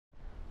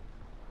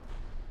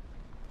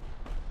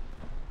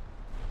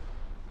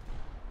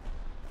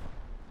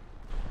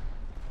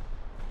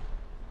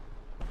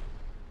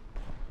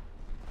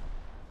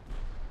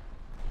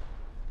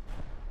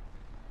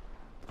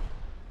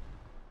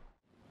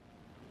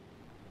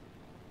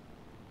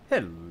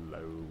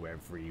Hello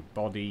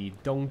everybody,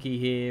 Donkey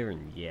here,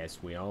 and yes,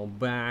 we are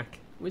back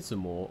with some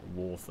more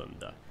War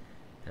Thunder.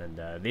 And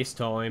this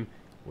time,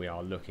 we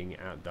are looking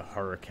at the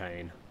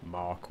Hurricane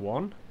Mark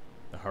 1,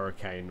 the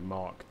Hurricane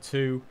Mark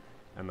 2,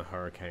 and the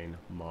Hurricane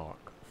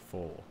Mark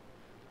 4.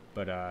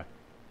 But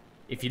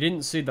if you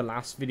didn't see the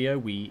last video,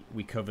 we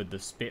covered the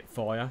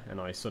Spitfire,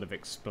 and I sort of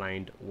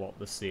explained what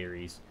the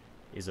series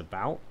is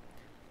about.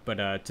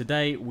 But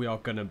today, we are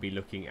going to be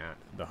looking at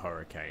the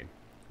Hurricane.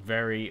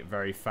 Very,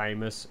 very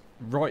famous,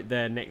 right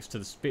there next to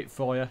the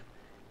Spitfire,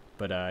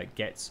 but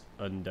gets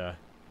underlooked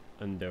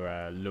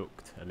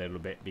a little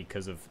bit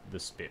because of the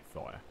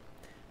Spitfire.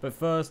 But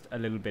first, a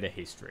little bit of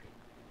history.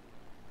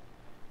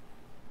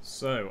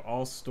 So,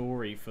 our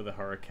story for the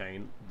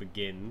Hurricane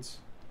begins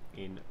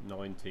in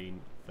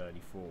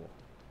 1934.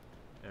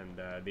 And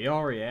the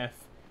RAF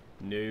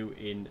knew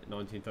in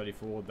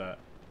 1934 that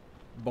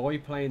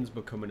biplanes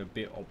were becoming a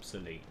bit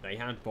obsolete. They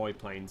had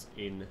biplanes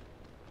in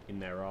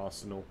their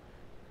arsenal,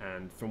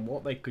 and from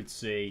what they could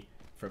see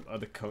from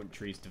other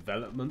countries'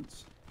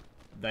 developments,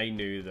 they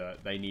knew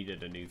that they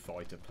needed a new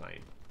fighter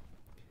plane.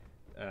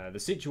 The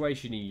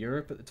situation in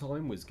Europe at the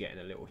time was getting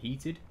a little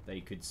heated.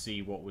 They could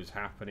see what was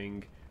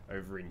happening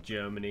over in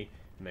Germany,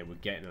 and they were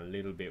getting a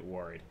little bit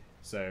worried.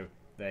 So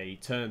they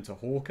turned to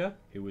Hawker,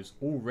 who was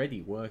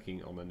already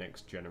working on the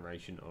next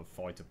generation of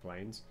fighter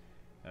planes.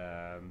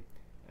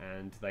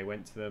 And they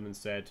went to them and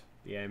said,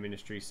 the Air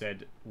Ministry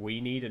said,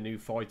 we need a new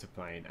fighter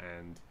plane,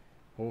 and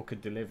Hawker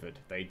delivered.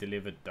 They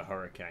delivered the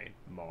Hurricane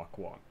Mark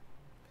 1.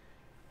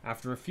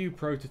 After a few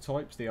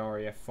prototypes, the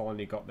RAF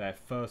finally got their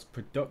first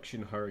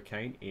production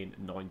Hurricane in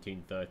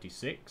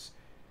 1936,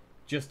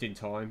 just in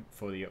time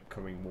for the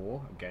upcoming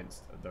war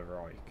against the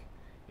Reich.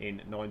 In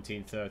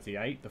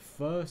 1938, the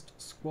first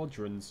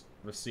squadrons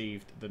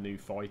received the new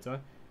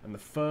fighter, and the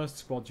first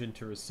squadron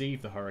to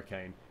receive the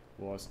Hurricane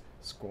was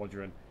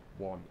Squadron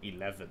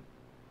 111.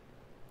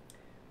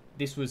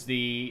 This was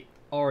the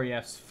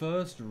RAF's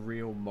first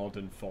real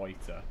modern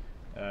fighter.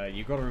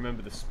 You've got to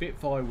remember the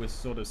Spitfire was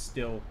sort of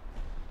still...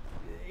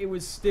 It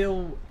was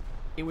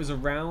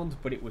around,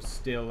 but it was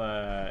still...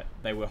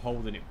 they were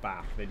holding it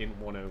back. They didn't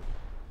want to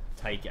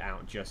take it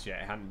out just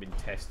yet. It hadn't been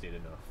tested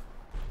enough.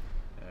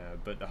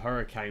 But the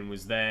Hurricane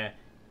was there,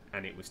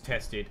 and it was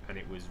tested, and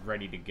it was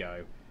ready to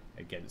go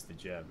against the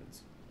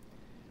Germans.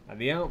 At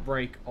the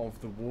outbreak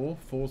of the war,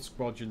 4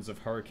 squadrons of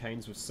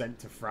Hurricanes were sent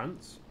to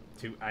France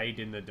to aid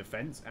in the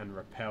defence and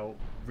repel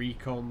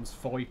recons,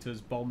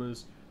 fighters,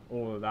 bombers,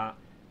 all of that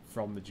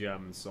from the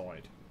German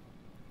side.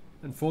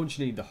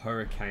 Unfortunately, the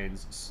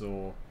Hurricanes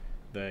saw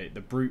the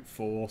brute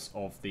force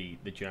of the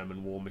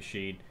German war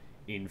machine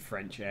in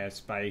French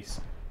airspace,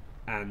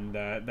 and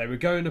they were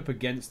going up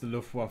against the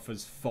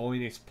Luftwaffe's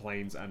finest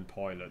planes and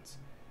pilots.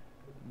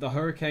 The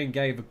Hurricane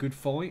gave a good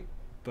fight,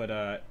 but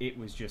it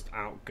was just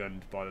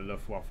outgunned by the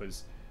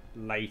Luftwaffe's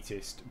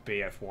latest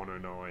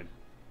Bf-109.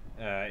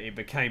 It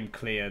became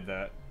clear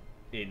that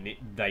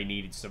they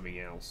needed something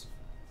else.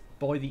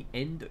 By the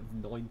end of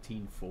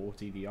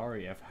 1940, the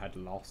RAF had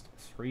lost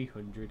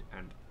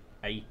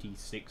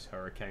 386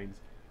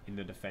 Hurricanes in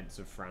the defence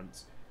of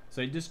France.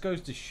 So it just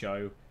goes to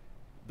show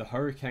the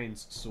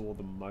Hurricanes saw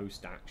the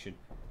most action.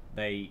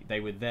 They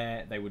were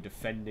there, they were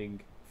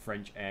defending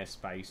French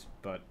airspace,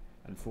 but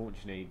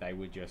unfortunately they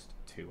were just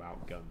too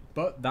outgunned.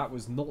 But that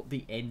was not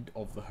the end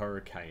of the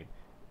Hurricane.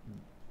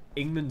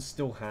 England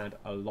still had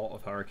a lot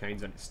of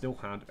Hurricanes, and it still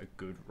had a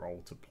good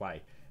role to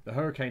play. The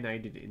Hurricane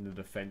aided in the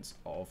defence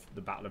of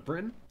the Battle of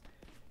Britain,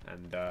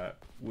 and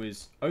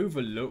was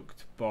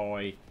overlooked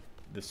by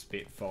the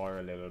Spitfire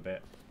a little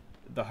bit.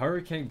 The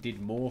Hurricane did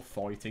more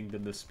fighting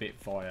than the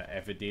Spitfire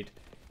ever did,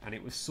 and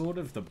it was sort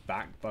of the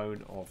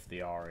backbone of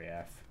the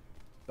RAF.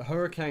 The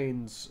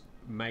Hurricanes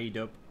made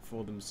up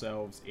for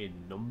themselves in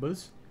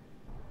numbers.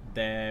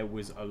 There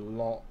was a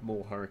lot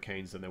more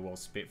Hurricanes than there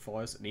was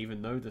Spitfires, and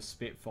even though the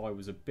Spitfire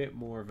was a bit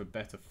more of a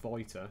better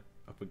fighter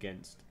up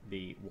against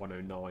the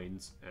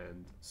 109s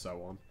and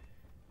so on,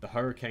 the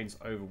Hurricanes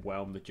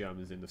overwhelmed the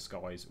Germans in the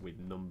skies with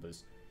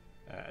numbers.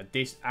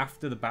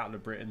 After the Battle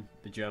of Britain,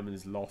 the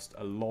Germans lost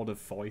a lot of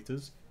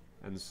fighters,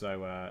 and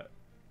so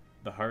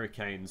the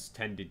Hurricanes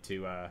tended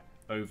to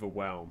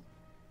overwhelm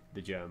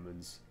the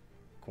Germans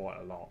quite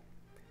a lot.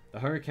 The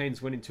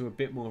Hurricanes went into a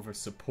bit more of a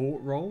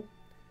support role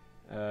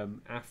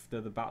after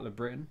the Battle of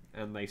Britain,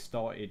 and they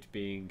started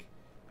being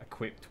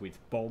equipped with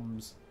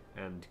bombs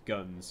and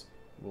guns.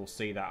 We'll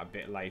see that a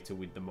bit later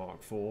with the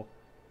Mark IV.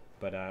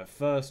 But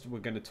first we're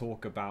going to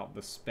talk about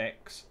the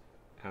specs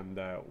and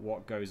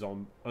what goes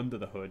on under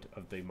the hood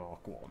of the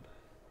Mark I.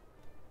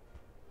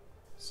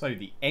 So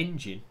the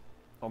engine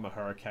on the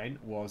Hurricane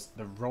was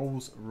the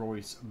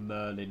Rolls-Royce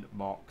Merlin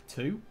Mark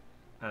II,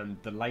 and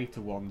the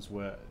later ones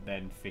were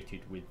then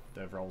fitted with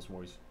the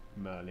Rolls-Royce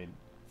Merlin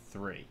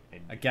 3.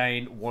 And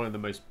again, one of the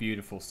most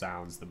beautiful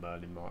sounds, the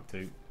Merlin Mark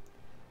II.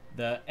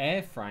 The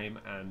airframe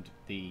and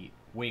the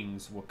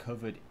wings were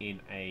covered in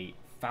a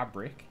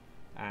fabric,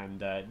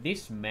 and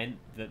this meant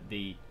that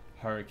the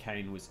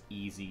Hurricane was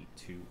easy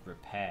to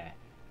repair,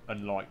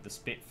 unlike the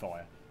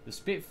Spitfire. The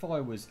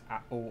Spitfire was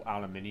all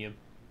aluminium,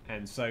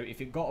 And so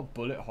if it got a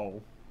bullet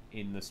hole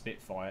in the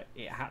Spitfire,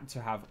 it had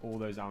to have all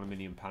those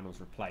aluminium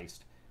panels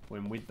replaced,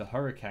 when with the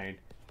Hurricane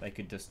they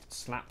could just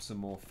slap some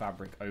more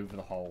fabric over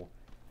the hole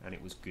and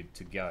it was good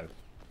to go.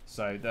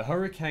 So the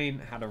Hurricane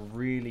had a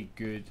really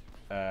good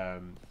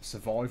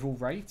survival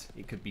rate.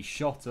 It could be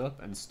shot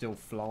up and still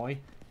fly,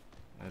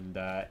 and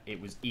it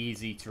was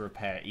easy to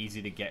repair,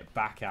 easy to get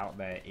back out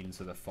there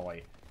into the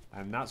fight.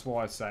 And that's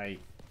why I say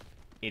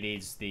it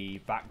is the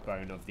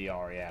backbone of the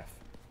RAF.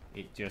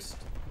 It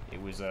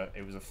was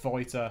a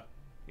fighter,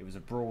 it was a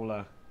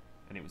brawler,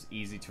 and it was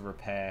easy to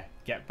repair,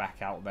 get back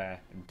out there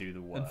and do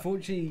the work.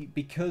 Unfortunately,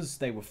 because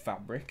they were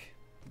fabric,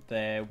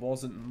 there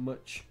wasn't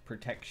much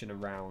protection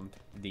around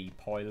the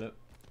pilot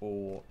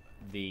or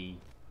the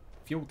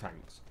fuel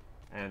tanks,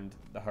 and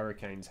the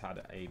Hurricanes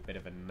had a bit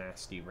of a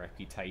nasty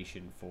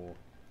reputation for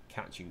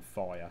catching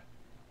fire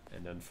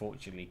and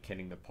unfortunately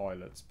killing the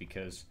pilots,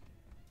 because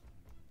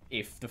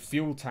if the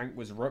fuel tank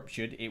was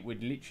ruptured, it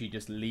would literally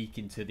just leak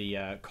into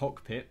the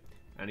cockpit,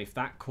 and if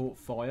that caught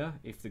fire,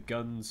 if the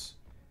guns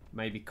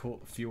maybe caught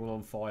the fuel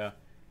on fire,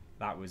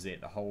 that was it.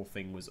 The whole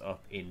thing was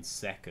up in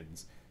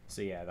seconds.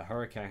 So yeah, the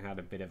Hurricane had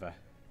a bit of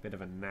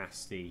a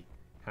nasty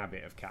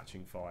habit of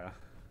catching fire.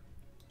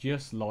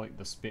 Just like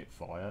the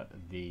Spitfire,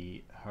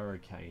 the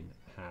Hurricane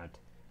had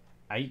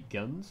 8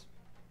 guns,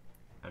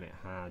 and it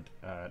had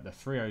the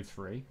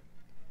 303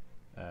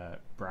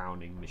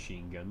 Browning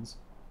machine guns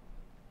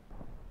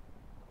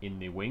in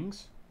the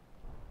wings,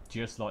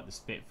 just like the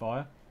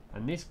Spitfire,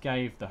 and this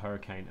gave the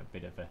Hurricane a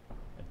bit of a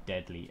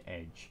deadly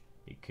edge.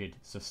 It could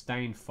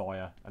sustain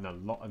fire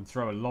and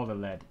throw a lot of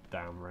lead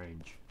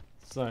downrange.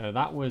 So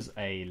that was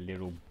a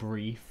little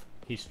brief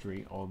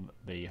history on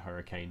the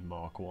Hurricane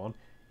Mark 1.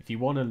 If you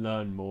want to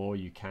learn more,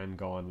 you can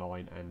go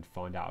online and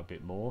find out a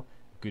bit more.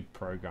 A good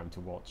program to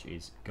watch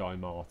is Guy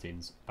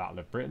Martin's Battle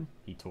of Britain.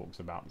 He talks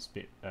about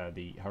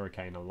the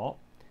Hurricane a lot.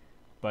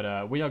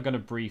 But we are going to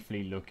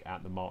briefly look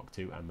at the Mark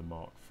II and the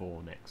Mark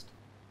IV next.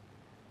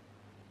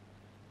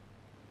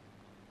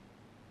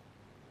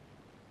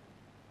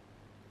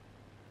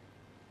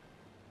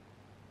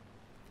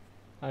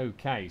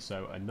 Okay,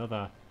 so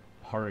another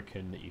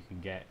Hurricane that you can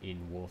get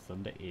in War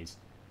Thunder is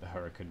the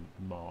Hurricane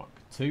Mark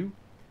II.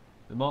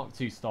 The Mark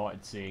II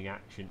started seeing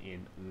action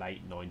in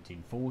late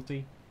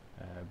 1940,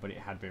 but it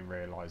had been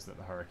realised that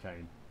the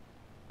Hurricane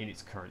in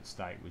its current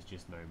state was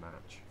just no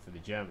match for the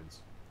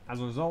Germans.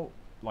 As a result,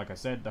 like I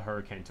said, the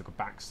Hurricane took a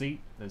back seat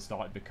and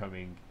started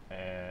becoming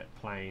a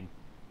plane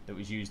that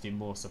was used in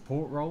more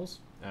support roles.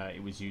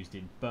 It was used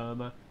in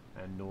Burma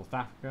and North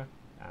Africa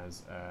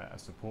as a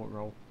support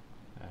role.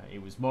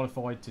 It was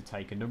modified to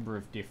take a number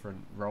of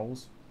different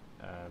roles,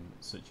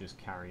 such as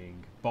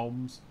carrying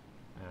bombs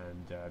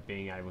and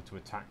being able to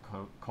attack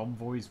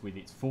convoys with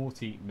its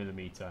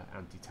 40mm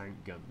anti-tank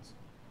guns.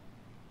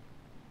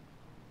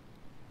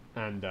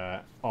 And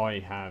I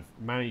have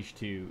managed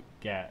to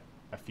get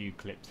a few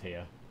clips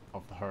here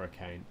of the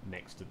Hurricane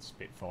next to the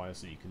Spitfire,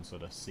 so you can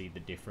sort of see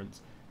the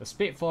difference. The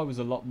Spitfire was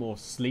a lot more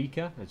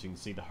sleeker. As you can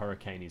see, the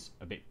Hurricane is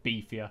a bit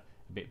beefier,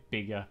 a bit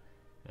bigger,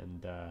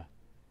 and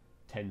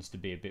tends to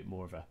be a bit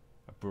more of a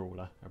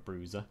brawler, a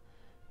bruiser.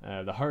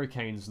 The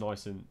Hurricane's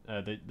nice and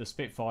the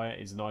Spitfire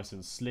is nice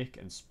and slick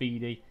and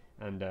speedy,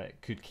 and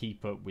could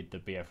keep up with the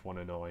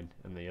Bf-109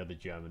 and the other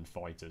German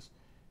fighters.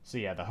 So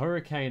yeah, the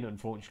Hurricane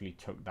unfortunately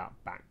took that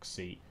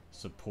backseat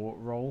support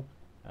role,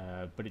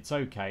 but it's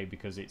okay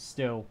because it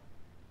still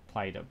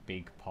played a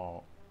big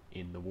part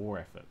in the war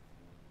effort.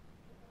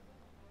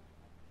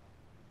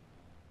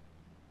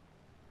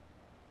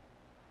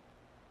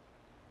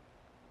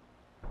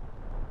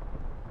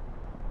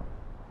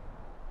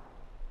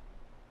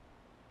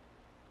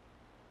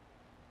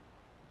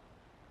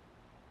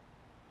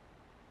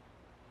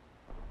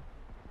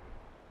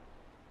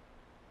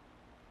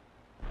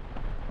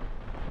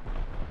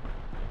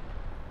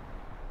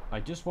 I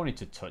just wanted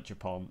to touch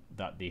upon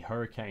that the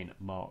Hurricane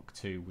Mark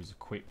II was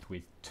equipped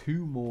with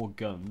 2 more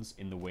guns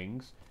in the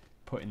wings,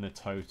 putting the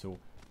total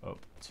up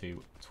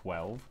to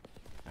 12,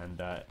 and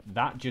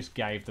that just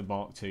gave the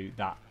Mark II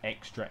that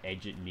extra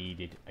edge it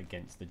needed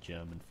against the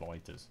German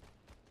fighters.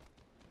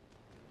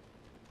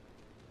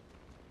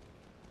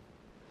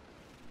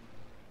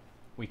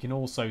 We can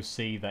also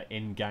see that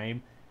in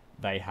game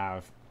they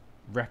have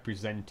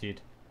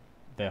represented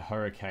the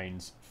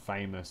Hurricane's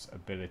famous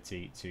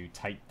ability to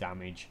take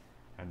damage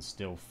and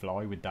still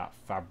fly with that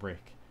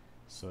fabric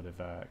sort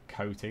of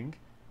coating,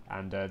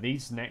 and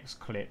these next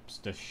clips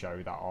just show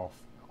that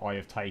off. I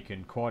have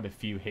taken quite a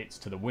few hits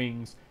to the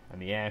wings and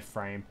the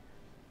airframe,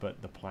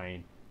 but the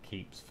plane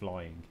keeps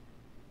flying.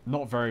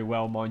 Not very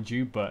well, mind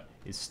you, but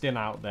it's still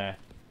out there,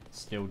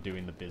 still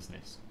doing the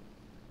business.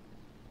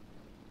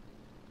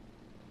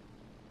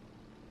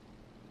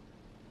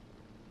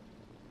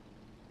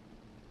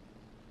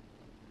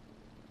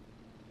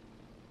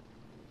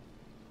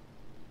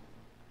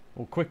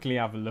 We'll quickly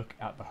have a look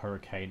at the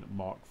Hurricane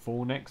Mark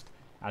IV next.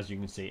 As you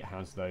can see, it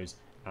has those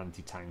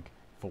anti-tank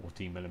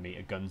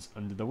 40mm guns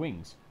under the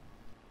wings.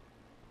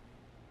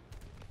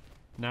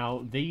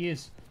 Now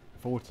these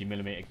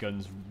 40mm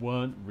guns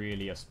weren't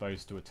really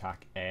supposed to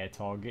attack air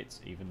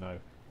targets, even though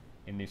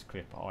in this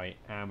clip I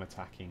am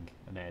attacking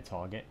an air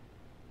target.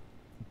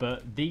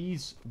 But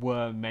these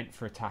were meant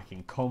for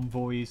attacking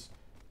convoys,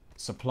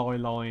 supply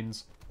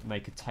lines, and they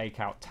could take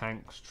out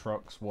tanks,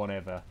 trucks,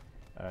 whatever,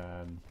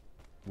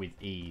 with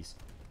ease.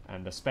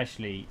 And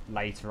especially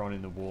later on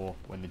in the war,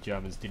 when the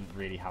Germans didn't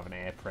really have an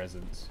air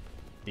presence,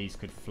 these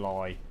could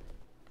fly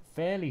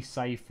fairly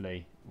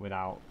safely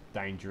without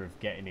danger of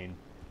getting in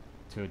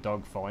to a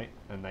dogfight,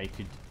 and they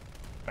could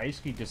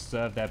basically just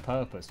serve their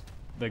purpose.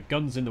 The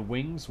guns in the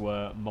wings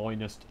were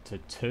minus to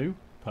 2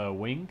 per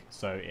wing,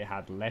 so it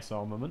had less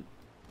armament.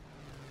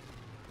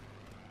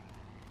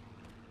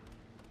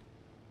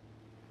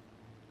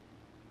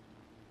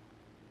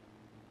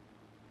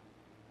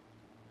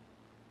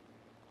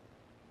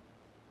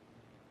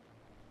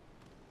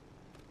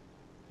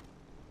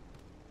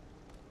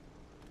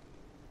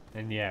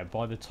 And yeah,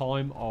 by the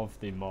time of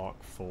the Mark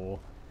IV,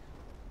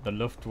 the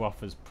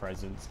Luftwaffe's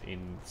presence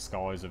in the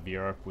skies of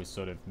Europe was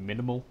sort of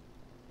minimal.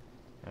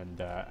 And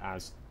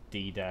as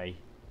D-Day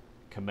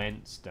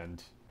commenced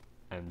and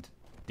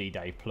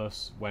D-Day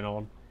Plus went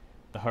on,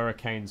 the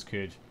Hurricanes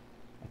could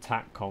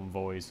attack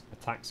convoys,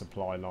 attack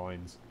supply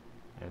lines,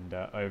 and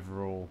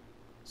overall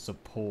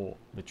support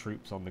the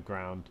troops on the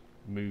ground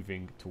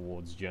moving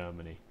towards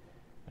Germany.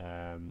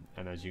 And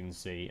as you can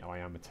see, I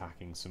am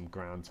attacking some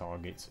ground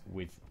targets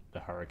with the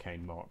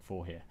Hurricane Mark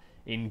IV here.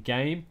 In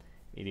game,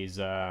 it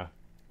is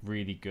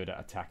really good at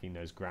attacking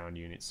those ground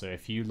units. So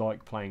if you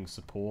like playing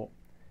support,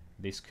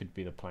 this could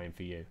be the plane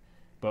for you.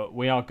 But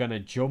we are going to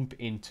jump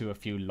into a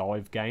few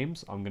live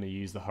games. I'm going to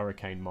use the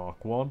Hurricane Mark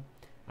I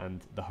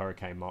and the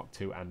Hurricane Mark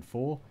II and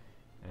IV,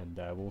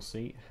 and we'll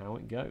see how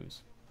it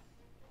goes.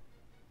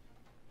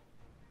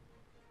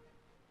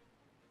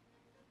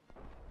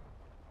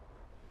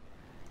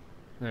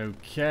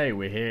 Okay,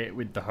 we're here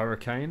with the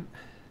Hurricane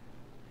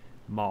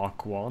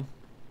Mark I.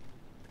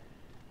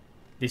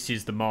 This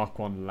is the Mark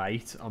I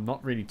late. I'm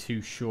not really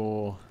too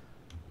sure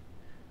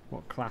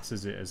what class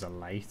is it as a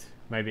late.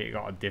 Maybe it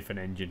got a different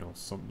engine or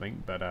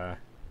something, but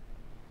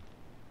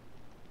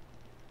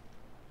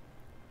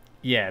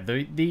yeah,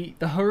 the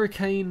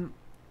Hurricane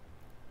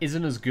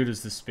isn't as good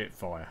as the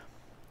Spitfire,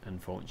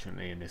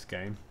 unfortunately, in this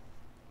game.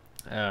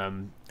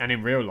 And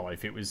in real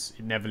life, it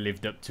never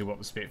lived up to what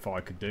the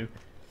Spitfire could do.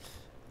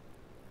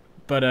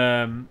 But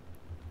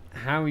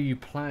how you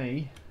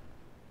play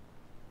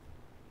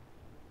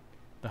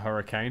the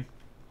Hurricane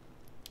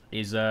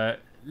is a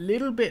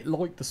little bit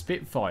like the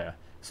Spitfire.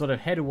 Sort of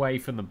head away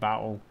from the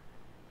battle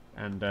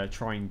and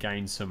try and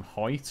gain some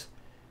height.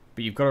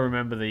 But you've got to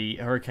remember the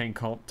Hurricane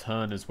can't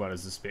turn as well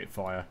as the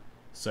Spitfire.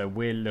 So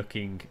we're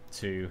looking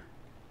to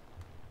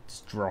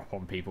just drop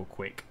on people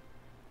quick.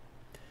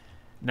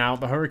 Now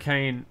the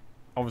Hurricane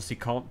obviously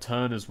can't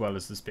turn as well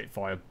as the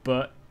Spitfire,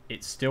 but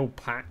it still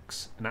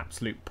packs an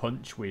absolute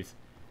punch with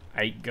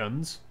 8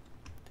 guns.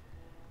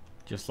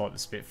 Just like the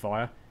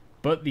Spitfire.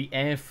 But the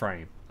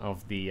airframe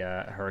of the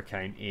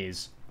Hurricane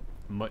is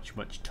much,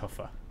 much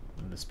tougher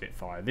than the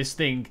Spitfire. This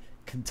thing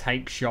can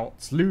take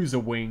shots, lose a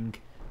wing,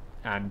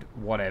 and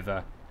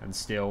whatever, and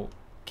still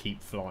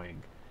keep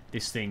flying.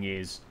 This thing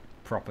is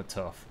proper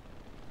tough.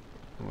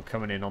 And we're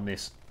coming in on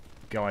this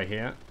guy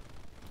here.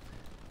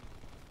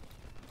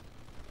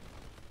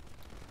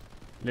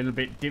 A little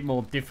bit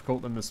more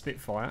difficult than the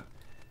Spitfire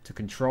to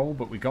control,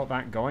 but we got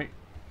that guy.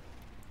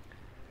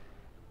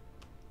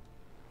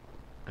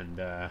 And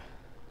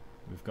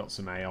we've got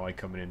some AI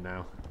coming in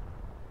now.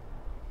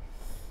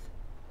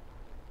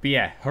 But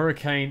yeah,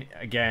 Hurricane,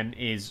 again,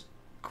 is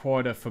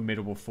quite a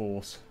formidable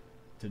force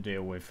to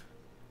deal with.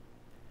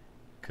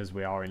 Because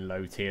we are in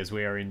low tiers.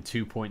 We are in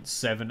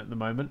 2.7 at the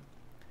moment.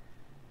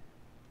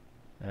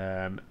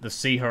 The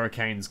Sea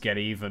Hurricanes get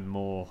even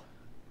more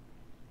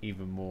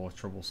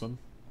troublesome.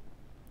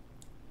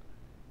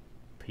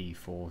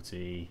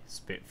 P40,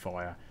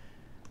 Spitfire.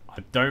 I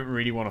don't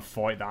really want to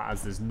fight that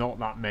as there's not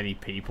that many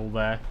people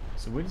there.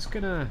 So we're just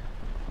gonna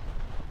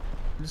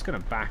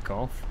back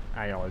off.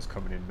 AI is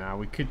coming in now.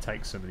 We could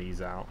take some of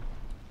these out.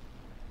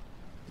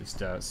 Just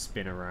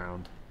spin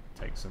around,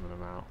 take some of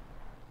them out.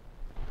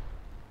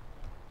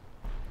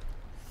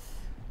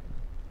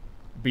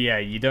 But yeah,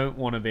 you don't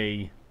want to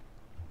be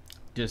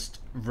just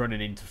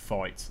running into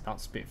fights.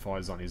 That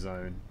Spitfire's on his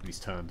own. He's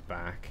turned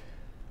back.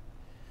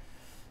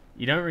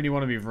 You don't really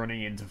want to be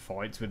running into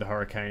fights with the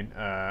Hurricane.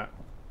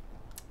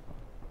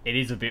 It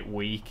is a bit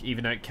weak.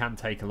 Even though it can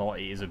take a lot,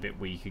 it is a bit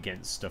weak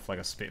against stuff like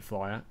a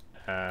Spitfire.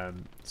 So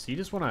you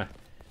just want to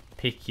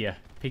pick your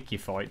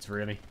fights,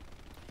 really.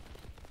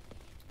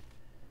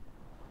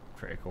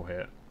 Critical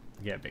hit.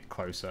 Get a bit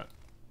closer.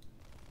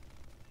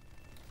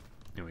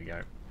 Here we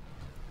go.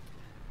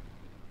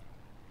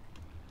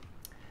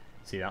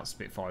 See, that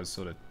Spitfire's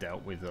sort of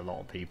dealt with a lot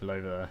of people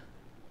over there.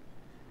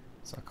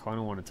 So I kind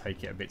of want to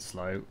take it a bit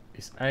slow.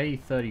 It's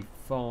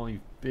A35B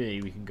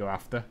we can go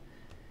after.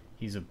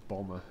 He's a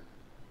bomber.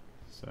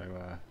 So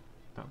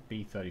that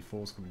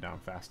B34's coming down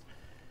fast.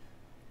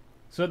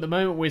 So at the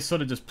moment we're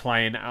sort of just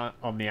playing out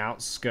on the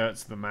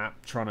outskirts of the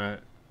map, trying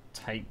to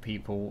take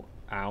people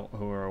out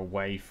who are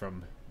away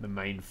from the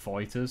main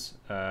fighters.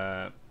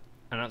 And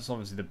that's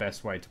obviously the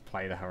best way to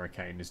play the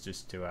Hurricane, is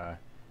just to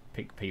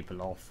pick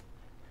people off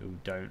who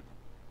don't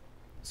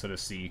sort of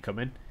see you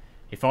coming.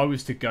 If I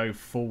was to go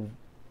full,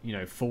 you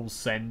know, full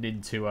send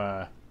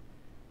into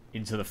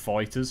the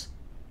fighters,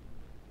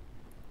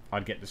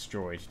 I'd get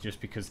destroyed, just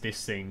because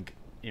this thing,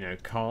 you know,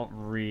 can't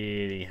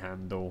really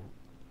handle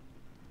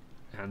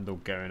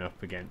going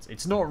up against.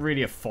 It's not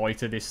really a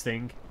fighter, this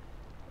thing.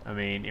 I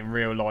mean, in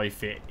real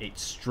life, it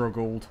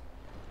struggled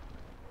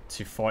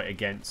to fight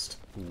against.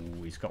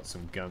 Ooh, he's got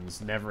some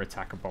guns. Never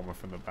attack a bomber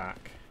from the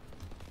back,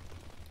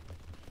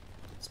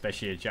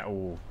 especially a jet.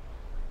 Oh,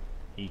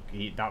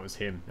 he that was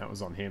him. That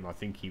was on him. I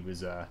think he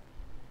was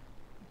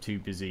too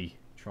busy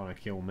trying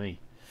to kill me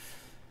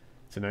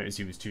to notice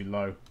he was too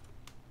low.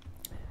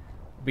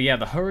 But yeah,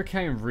 the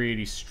Hurricane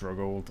really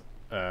struggled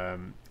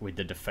with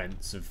the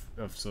defense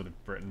of sort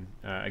of Britain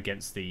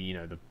against the, you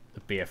know, the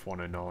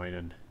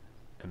Bf-109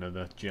 and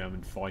other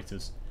German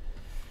fighters.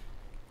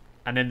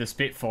 And then the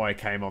Spitfire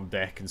came on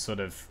deck and sort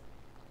of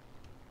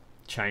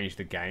changed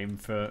the game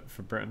for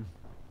Britain.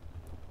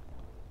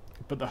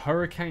 But the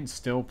Hurricane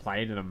still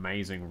played an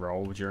amazing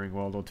role during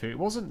World War II. It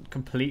wasn't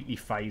completely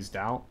phased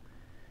out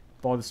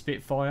by the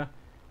Spitfire.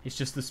 It's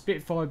just the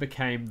Spitfire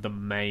became the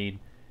main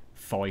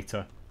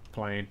fighter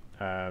plane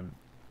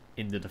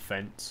in the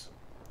defense,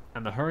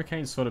 and the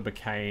Hurricane sort of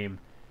became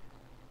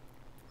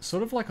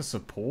sort of like a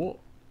support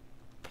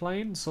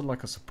plane, sort of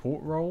like a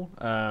support role.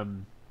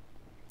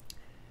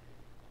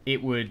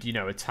 It would, you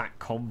know, attack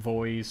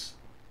convoys,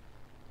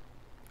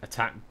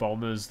 attack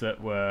bombers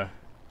that were,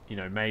 you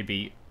know,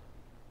 maybe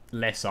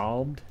less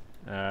armed.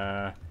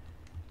 Yeah,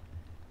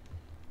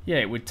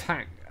 it would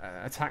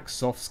attack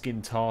soft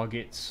skin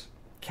targets,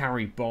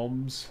 carry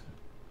bombs,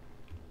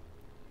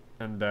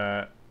 and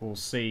we'll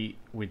see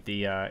with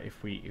the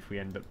if we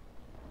end up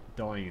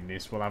dying in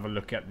this, we'll have a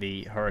look at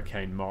the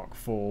Hurricane Mark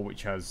IV,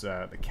 which has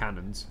the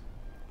cannons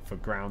for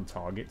ground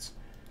targets.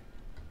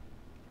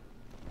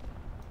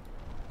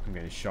 I'm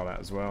getting shot at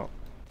as well.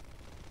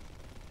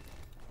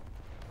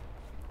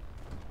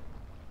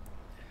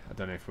 I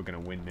don't know if we're going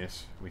to win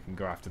this. We can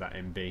go after that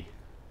MB.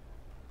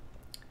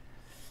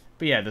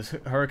 But yeah,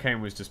 the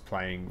Hurricane was just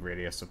playing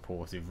really a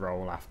supportive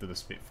role after the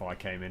Spitfire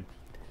came in.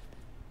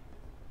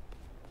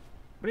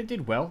 But it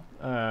did well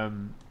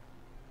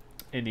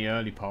in the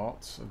early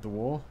parts of the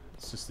war.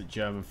 It's just that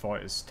German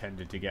fighters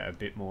tended to get a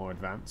bit more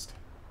advanced.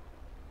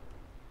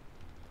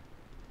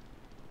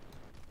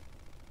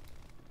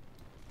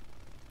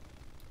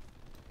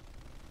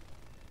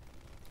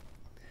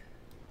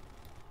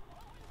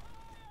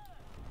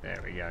 There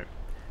we go.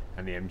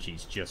 And the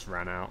MG's just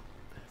ran out.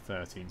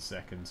 13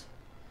 seconds.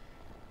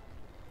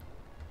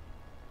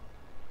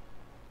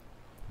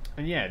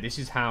 And yeah, this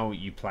is how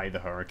you play the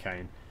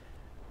Hurricane.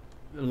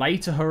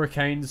 Later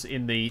Hurricanes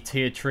in the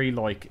tier tree,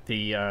 like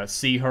the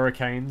Sea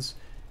Hurricanes,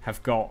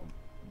 have got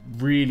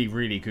really,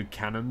 really good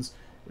cannons.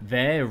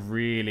 They're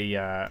really,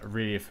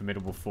 really a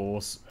formidable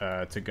force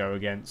to go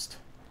against.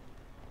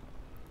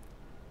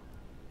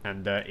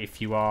 And if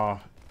you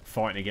are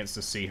fighting against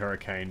the Sea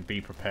Hurricane,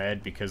 be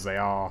prepared, because they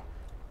are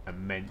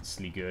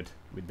immensely good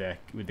with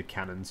the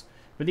cannons.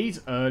 But these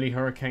early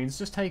Hurricanes,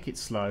 just take it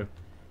slow.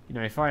 You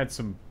know, if I had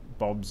some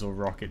bombs or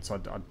rockets,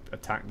 I'd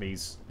attack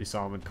this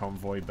armoured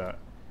convoy, but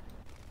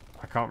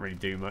I can't really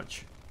do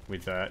much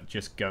with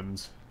just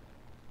guns.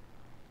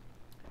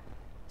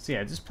 So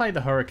yeah, just play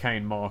the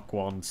Hurricane Mark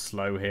 1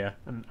 slow here,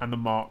 and the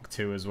Mark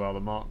 2 as well. The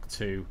Mark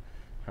 2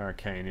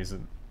 Hurricane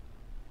isn't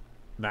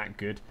that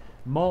good.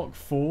 Mark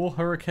 4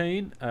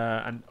 Hurricane,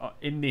 and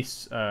in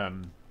this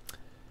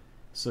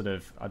sort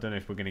of, I don't know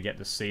if we're going to get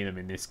to see them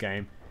in this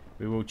game.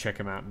 We will check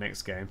them out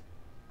next game.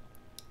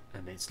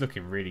 And it's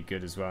looking really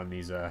good as well in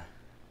these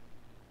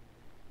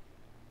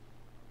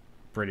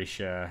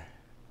British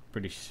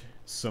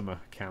summer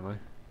camo.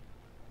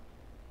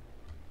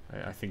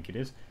 I think it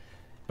is.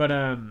 But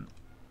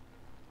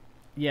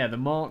yeah, the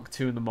Mark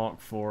II and the Mark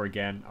IV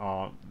again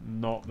are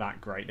not that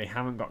great. They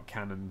haven't got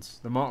cannons.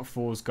 The Mark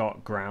IV's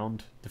got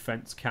ground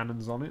defense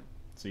cannons on it,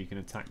 so you can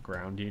attack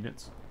ground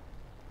units.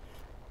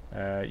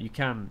 You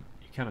can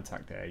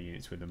attack the air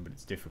units with them, but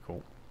it's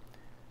difficult.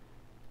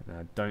 And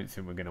I don't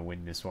think we're going to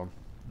win this one,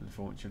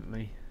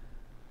 unfortunately.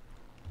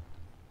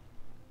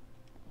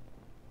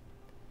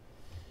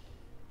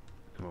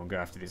 And we'll go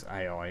after this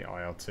AI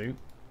IL-2.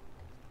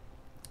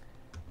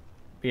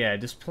 But yeah,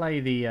 just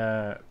play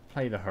the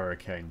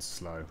Hurricane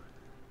slow.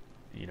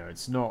 You know,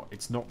 it's not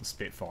the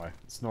Spitfire.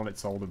 It's not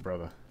its older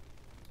brother,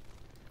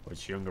 or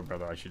its younger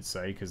brother, I should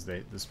say, because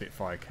the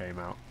Spitfire came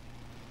out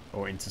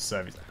or into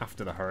service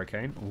after the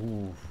Hurricane.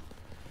 Ooh,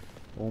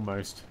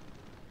 almost.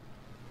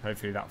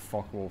 Hopefully that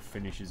Focke-Wulf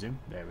finishes him.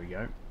 There we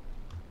go.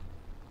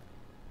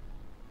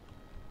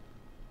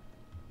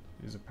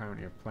 There's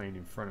apparently a plane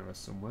in front of us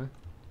somewhere.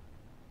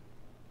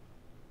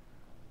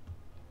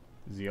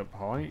 Is he up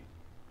high?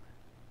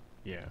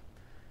 Yeah.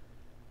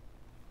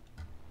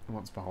 And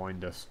what's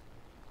behind us?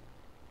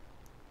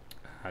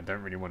 I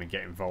don't really want to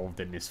get involved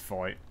in this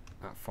fight.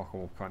 That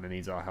Focke-Wulf kind of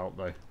needs our help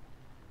though.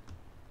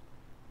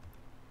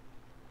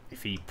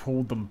 if he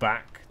pulled them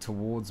back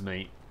towards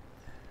me.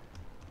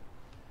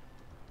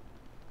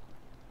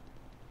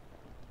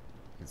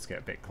 Let's get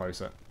a bit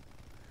closer.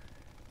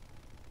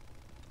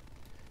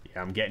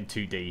 Yeah, I'm getting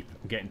too deep.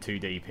 I'm getting too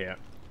deep here.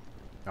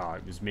 Oh,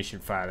 it was mission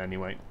failed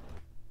anyway.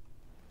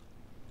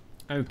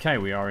 Okay,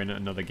 we are in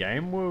another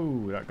game.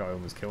 Whoa, that guy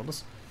almost killed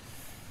us.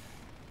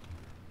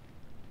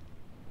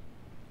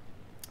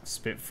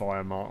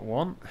 Spitfire Mark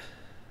 1.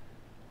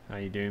 How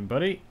you doing,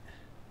 buddy?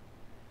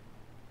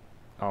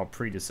 Our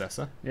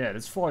predecessor. Yeah,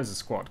 let's fly as a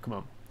squad.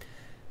 Come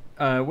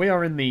on. We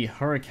are in the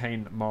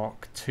Hurricane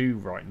Mark 2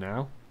 right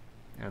now.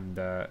 And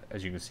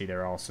as you can see,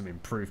 there are some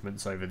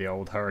improvements over the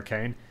old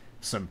Hurricane.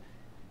 Some,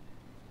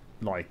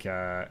 like,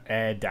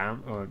 air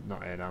dam... or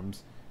not air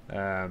dams.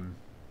 Ram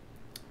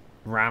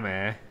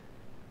air.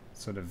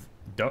 Sort of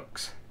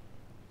ducts.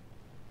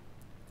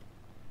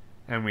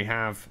 And we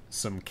have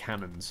some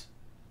cannons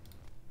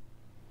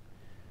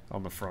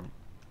on the front.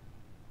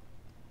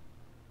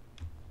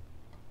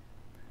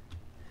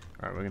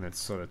 Alright, we're going to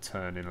sort of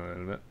turn in a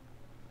little bit.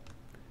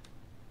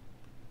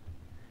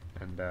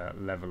 And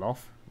level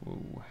off.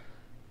 Ooh.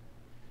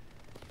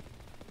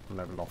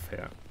 Level off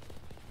here.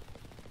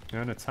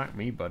 Don't attack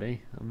me,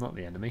 buddy. I'm not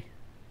the enemy.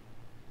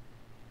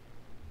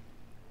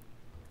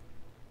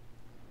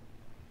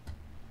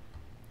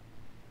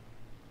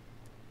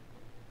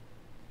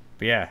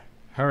 But yeah,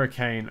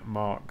 Hurricane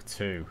Mark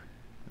 2.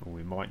 Oh,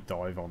 we might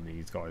dive on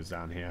these guys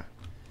down here.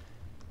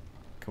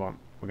 Come on,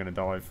 we're going to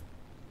dive.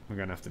 We're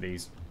going after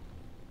these.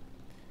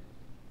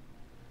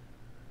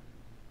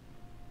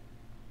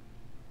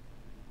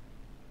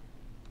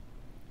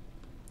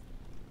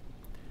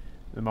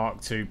 The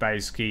Mark II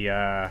basically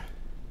that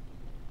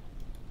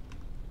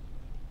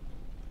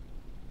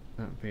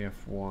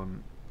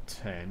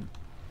BF-110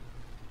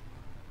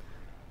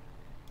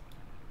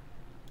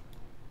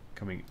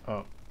 coming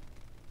up.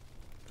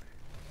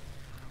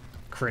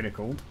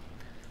 Criticaled.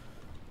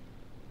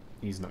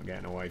 He's not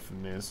getting away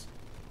from this.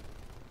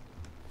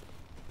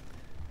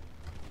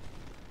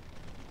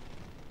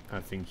 I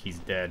think he's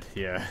dead,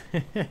 yeah.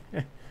 I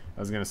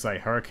was going to say,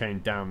 Hurricane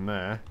down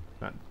there.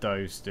 That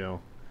doe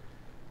still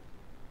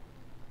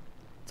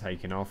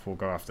taking off. We'll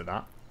go after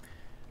that.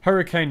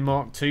 Hurricane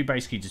Mark II,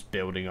 basically just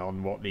building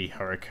on what the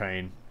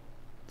Hurricane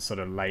sort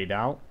of laid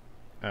out.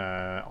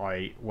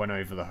 I went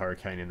over the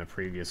Hurricane in the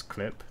previous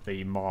clip,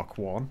 the Mark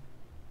 1.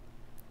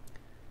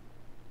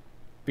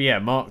 But yeah,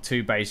 Mark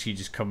II basically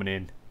just coming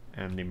in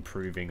and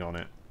improving on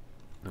it.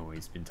 Oh,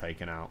 he's been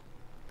taken out.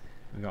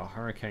 We've got a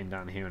Hurricane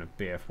down here and a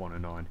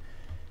BF-109.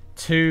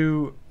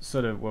 Two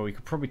sort of, well, we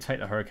could probably take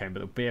the Hurricane, but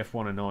the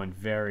BF-109,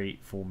 very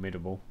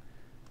formidable.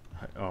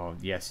 Oh,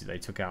 yes, they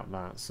took out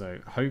that. So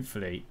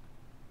hopefully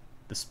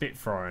the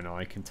Spitfire and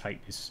I can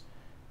take this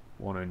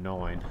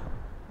 109.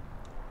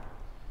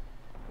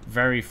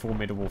 Very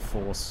formidable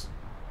force,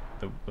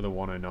 the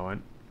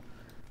 109.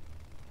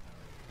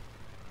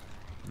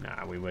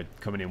 Nah, we were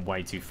coming in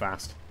way too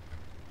fast.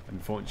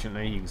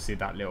 Unfortunately, you can see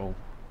that little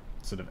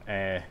sort of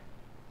air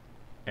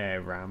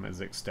ram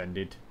has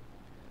extended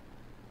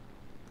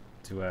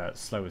to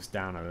slow us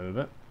down a little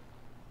bit.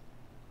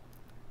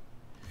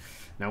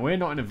 Now, we're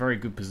not in a very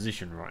good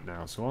position right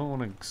now, so I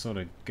want to sort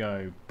of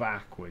go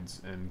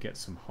backwards and get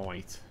some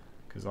height,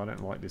 because I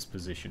don't like this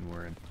position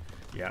we're in.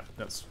 Yeah,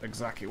 that's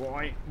exactly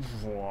why.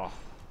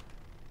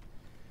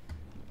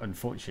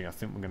 Unfortunately, I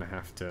think we're going to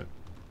have to...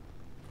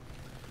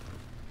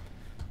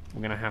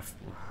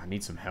 I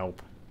need some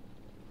help.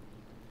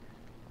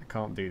 I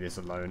can't do this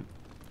alone.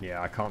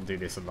 Yeah, I can't do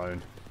this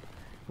alone.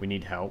 We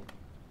need help.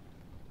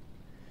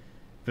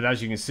 But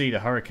as you can see, the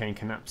Hurricane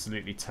can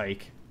absolutely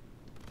take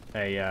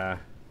a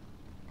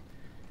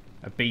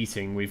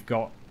beating. We've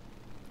got...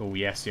 Oh,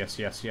 yes, yes,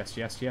 yes, yes,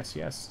 yes, yes,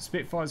 yes.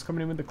 Spitfire's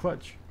coming in with the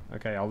clutch.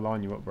 Okay, I'll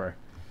line you up, bro.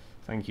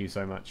 Thank you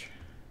so much.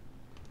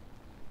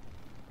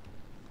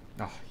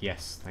 Oh,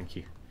 yes, thank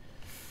you.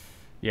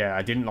 Yeah,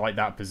 I didn't like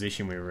that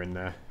position we were in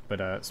there.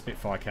 But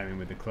Spitfire came in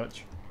with the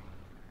clutch.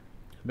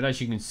 But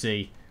as you can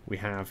see, we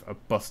have a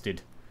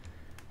busted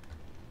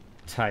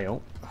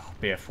tail. Oh,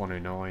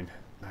 BF-109. No,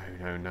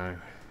 no, no.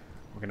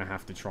 We're going to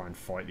have to try and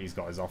fight these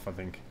guys off, I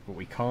think. But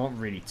we can't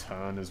really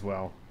turn as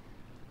well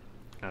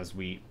as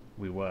we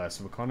were.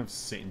 So we're kind of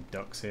sitting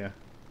ducks here.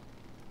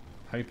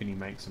 Hoping he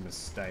makes a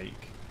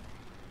mistake.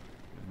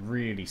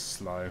 Really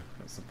slow.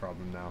 That's the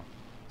problem now.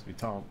 So we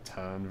can't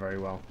turn very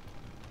well.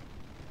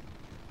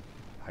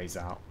 He's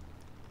out.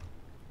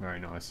 Very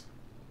nice.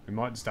 We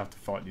might just have to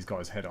fight these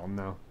guys head on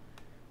now,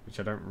 which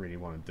I don't really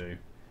want to do.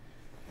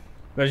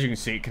 But as you can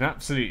see, it can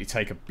absolutely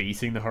take a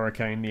beating, the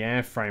Hurricane. The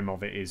airframe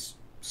of it is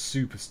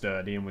super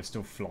sturdy and we're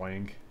still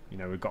flying. You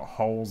know, we've got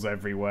holes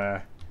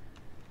everywhere.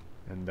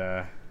 And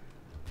well,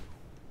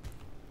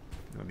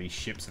 these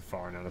ships are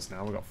firing at us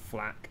now. We've got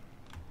flak.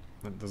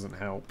 That doesn't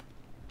help.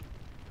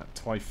 That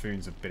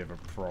Typhoon's a bit of a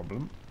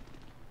problem.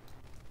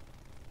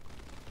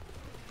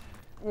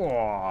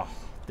 Oh,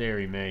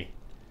 dearie me.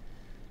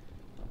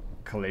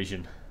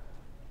 Collision.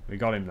 We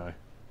got him though.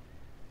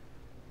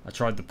 I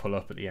tried to pull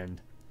up at the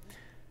end.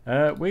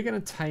 We're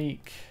going to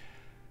take...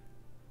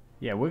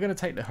 yeah, we're going to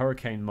take the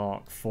Hurricane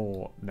Mark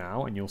IV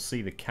now, and you'll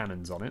see the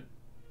cannons on it.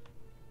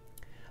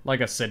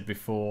 Like I said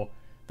before,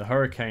 the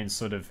Hurricane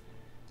sort of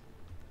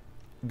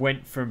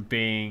went from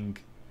being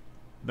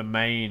the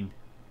main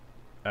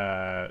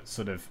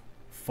sort of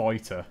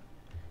fighter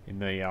in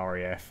the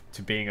RAF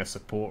to being a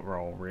support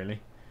role,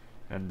 really.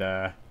 And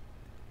as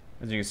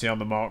you can see on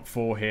the Mark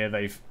IV here,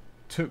 they've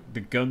took the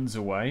guns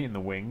away in the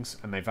wings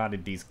and they've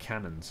added these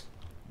cannons.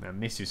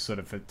 And this is sort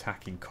of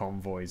attacking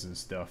convoys and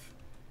stuff.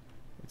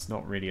 It's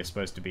not really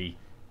supposed to be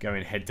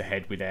going head to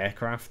head with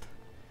aircraft.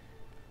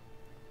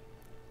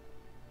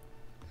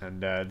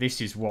 And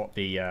this is what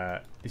the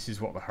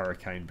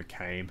Hurricane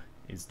became,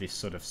 is this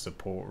sort of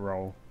support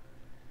role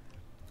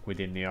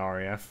within the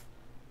RAF.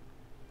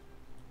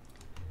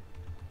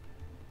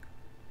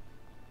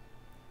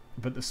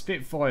 But the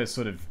Spitfire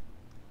sort of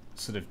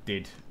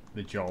did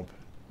the job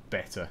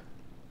better.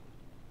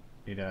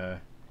 It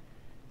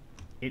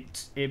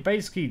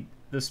basically,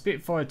 the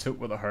Spitfire took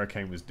what the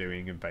Hurricane was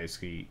doing and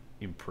basically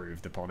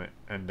improved upon it.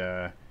 And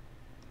the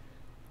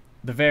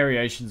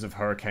variations of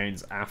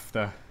Hurricanes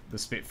after the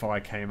Spitfire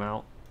came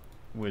out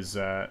was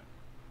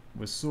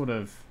sort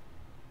of,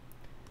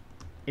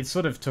 it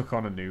sort of took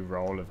on a new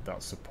role of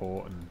that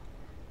support, and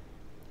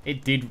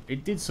it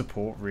did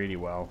support really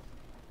well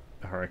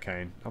the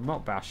Hurricane. I'm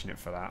not bashing it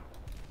for that.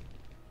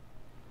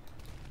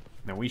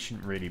 Now we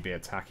shouldn't really be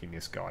attacking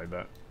this guy,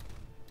 but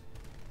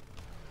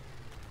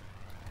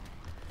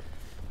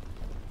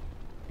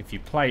if you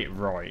play it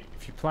right,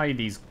 if you play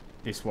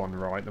this one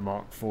right, the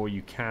Mark IV,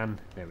 you can,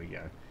 there we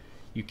go,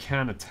 you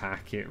can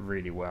attack it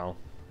really well.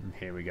 And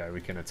here we go,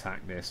 we can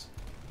attack this.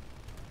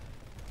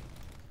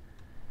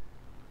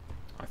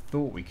 I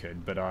thought we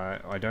could, but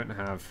I don't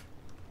have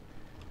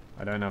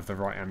the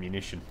right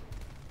ammunition.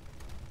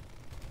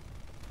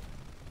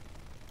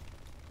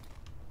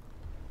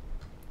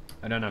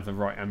 I don't have the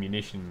right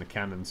ammunition in the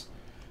cannons.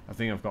 I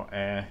think I've got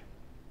air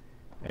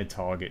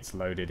targets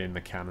loaded in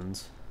the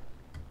cannons.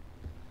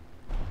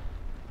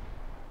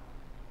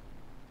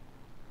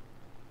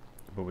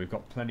 But we've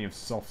got plenty of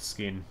soft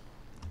skin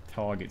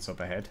targets up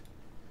ahead.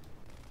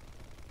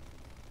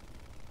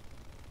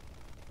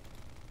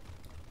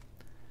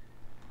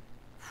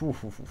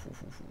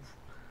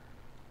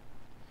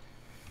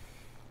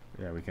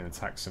 Yeah, we can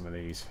attack some of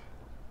these.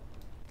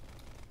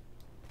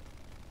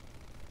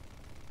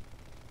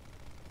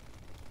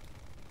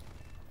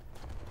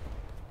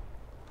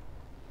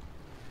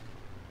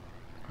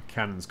 Our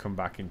cannons come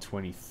back in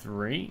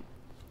 23.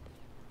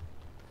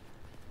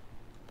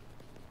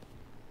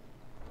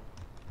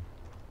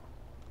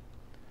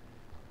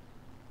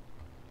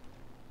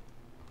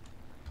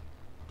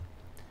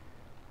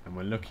 And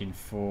we're looking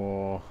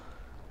for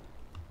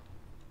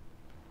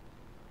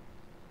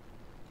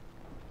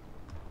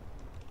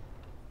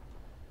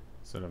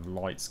sort of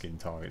light skin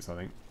targets, I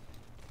think.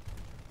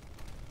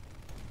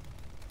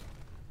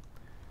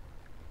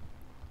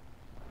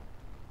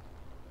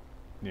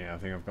 Yeah, I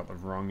think I've got the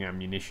wrong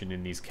ammunition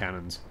in these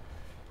cannons.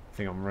 I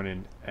think I'm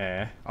running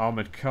air.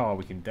 Armoured car,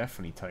 we can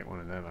definitely take one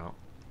of them out.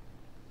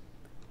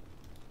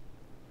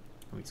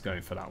 Oh, he's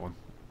going for that one.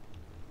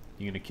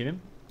 You gonna kill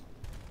him?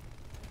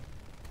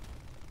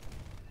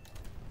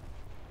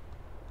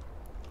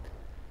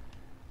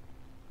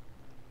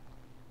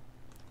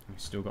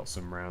 We've still got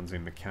some rounds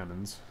in the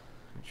cannons,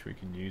 which we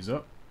can use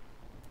up.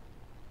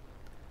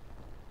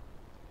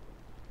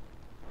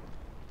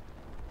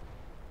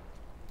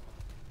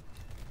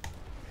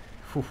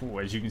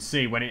 As you can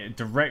see, when it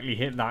directly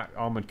hit that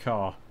armoured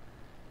car,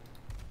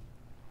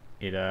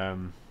 it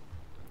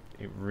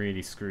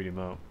really screwed him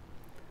up.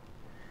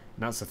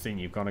 And that's the thing,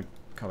 you've got to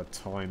kind of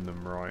time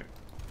them right.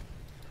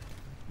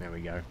 There we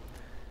go.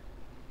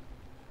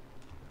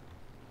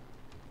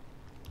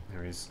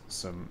 There is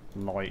some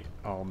light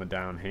armour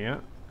down here,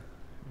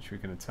 which we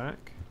can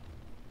attack.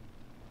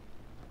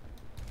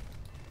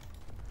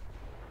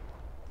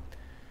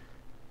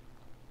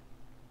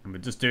 And we're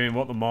just doing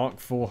what the Mark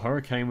IV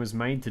Hurricane was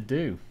made to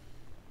do.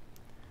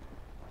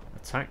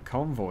 Attack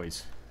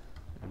convoys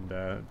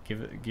and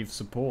give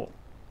support.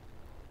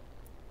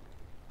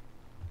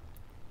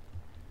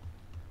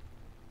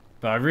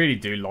 But I really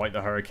do like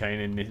the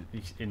Hurricane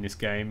in this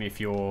game. If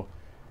you're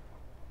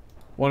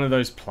one of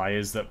those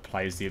players that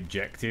plays the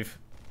objective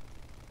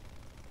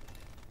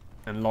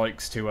and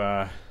likes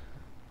to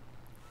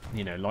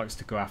you know, likes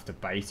to go after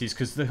bases,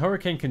 because the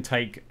Hurricane can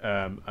take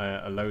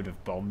a load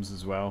of bombs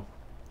as well.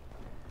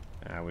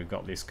 We've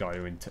got this guy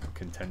to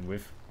contend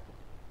with,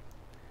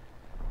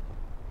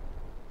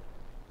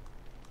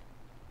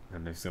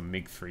 and there's some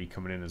MiG-3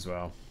 coming in as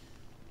well.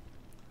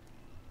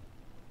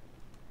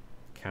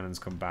 Cannons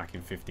come back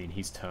in 15.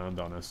 He's turned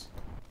on us.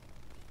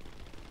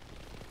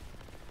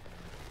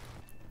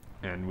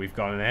 And we've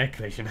got an air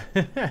collision.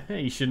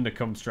 He shouldn't have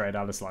come straight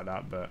at us like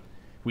that, but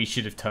we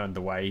should have turned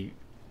away,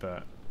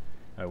 but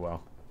oh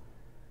well.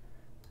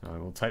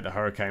 We'll take the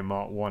Hurricane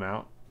Mark I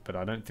out, but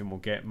I don't think we'll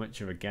get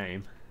much of a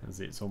game, as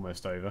it's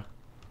almost over.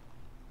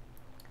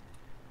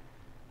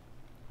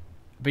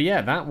 But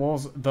yeah, that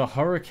was the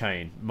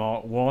Hurricane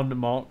Mark 1,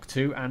 Mark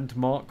 2 and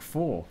Mark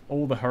 4.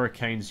 All the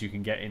Hurricanes you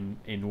can get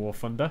in War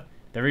Thunder.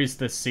 There is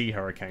the Sea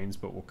Hurricanes,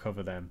 but we'll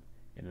cover them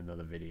in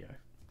another video.